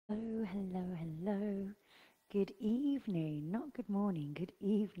hello, hello. Good evening, not good morning, good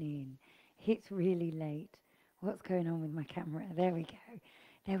evening. It's really late. What's going on with my camera? There we go.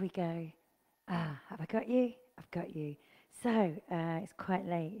 There we go. Have I got you? I've got you. So, it's quite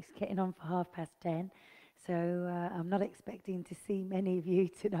late. It's getting on for 10:30. So, I'm not expecting to see many of you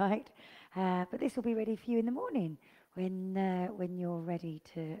tonight. But this will be ready for you in the morning when you're ready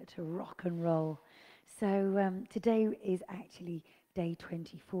to rock and roll. So, today is actually day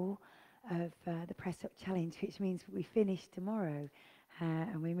 24 of the Press Up Challenge, which means we finish tomorrow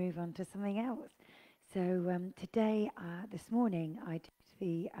and we move on to something else. So this morning, I did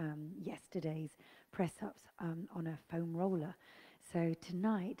the yesterday's press ups on a foam roller. So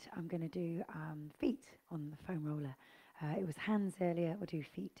tonight, I'm going to do feet on the foam roller. It was hands earlier, we'll do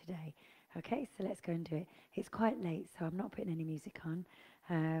feet today. Okay, so let's go and do it. It's quite late, so I'm not putting any music on,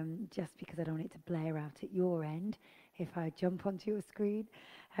 just because I don't want it to blare out at your end if I jump onto your screen.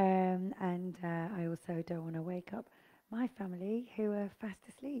 And I also don't want to wake up my family who are fast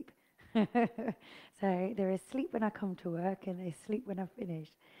asleep. So they're asleep when I come to work and they sleep when I've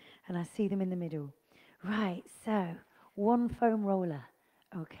finished. And I see them in the middle. Right, so one foam roller.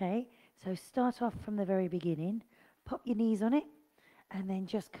 Okay, so start off from the very beginning. Pop your knees on it and then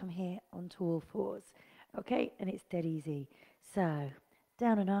just come here onto all fours. Okay, and it's dead easy. So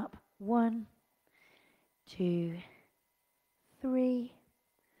down and up. 1, 2, 3,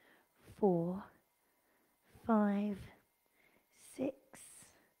 4, 5, 6,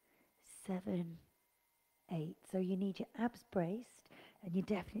 7, 8. So you need your abs braced and you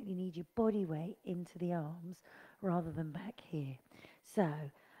definitely need your body weight into the arms rather than back here. So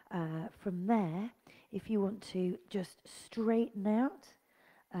from there, if you want to just straighten out,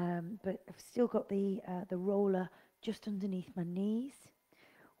 but I've still got the roller just underneath my knees.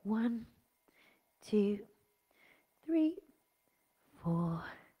 1, 2, 3, 4,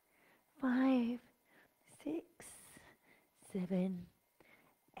 5, 6, 7,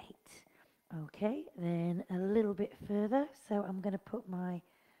 8. Okay, then a little bit further. So I'm going to put my,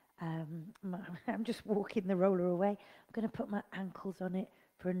 I'm just walking the roller away. I'm going to put my ankles on it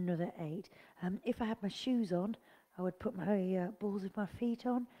for another 8. If I had my shoes on, I would put my balls of my feet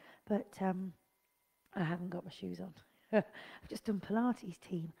on, but I haven't got my shoes on. I've just done Pilates,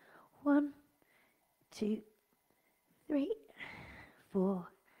 team. 1, 2, 3, 4,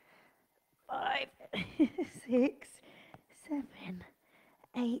 5, 6, 7,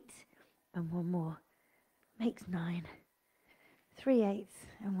 8, and one more makes 9. 3 eighths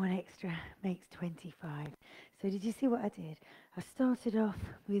and one extra makes 25. So did you see what I did? I started off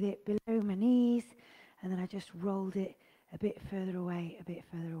with it below my knees, and then I just rolled it a bit further away, a bit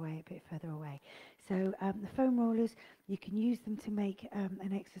further away, a bit further away. So the foam rollers, you can use them to make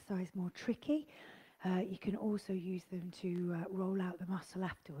an exercise more tricky. You can also use them to roll out the muscle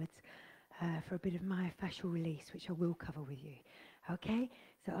afterwards for a bit of myofascial release, which I will cover with you. Okay,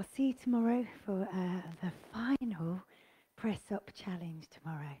 so I'll see you tomorrow for the final press up challenge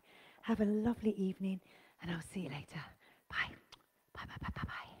tomorrow. Have a lovely evening and I'll see you later. Bye. Bye, bye, bye, bye,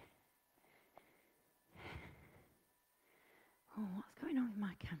 bye. Oh, what's going on with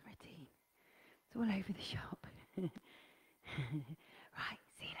my camera, team? It's all over the shop. Right.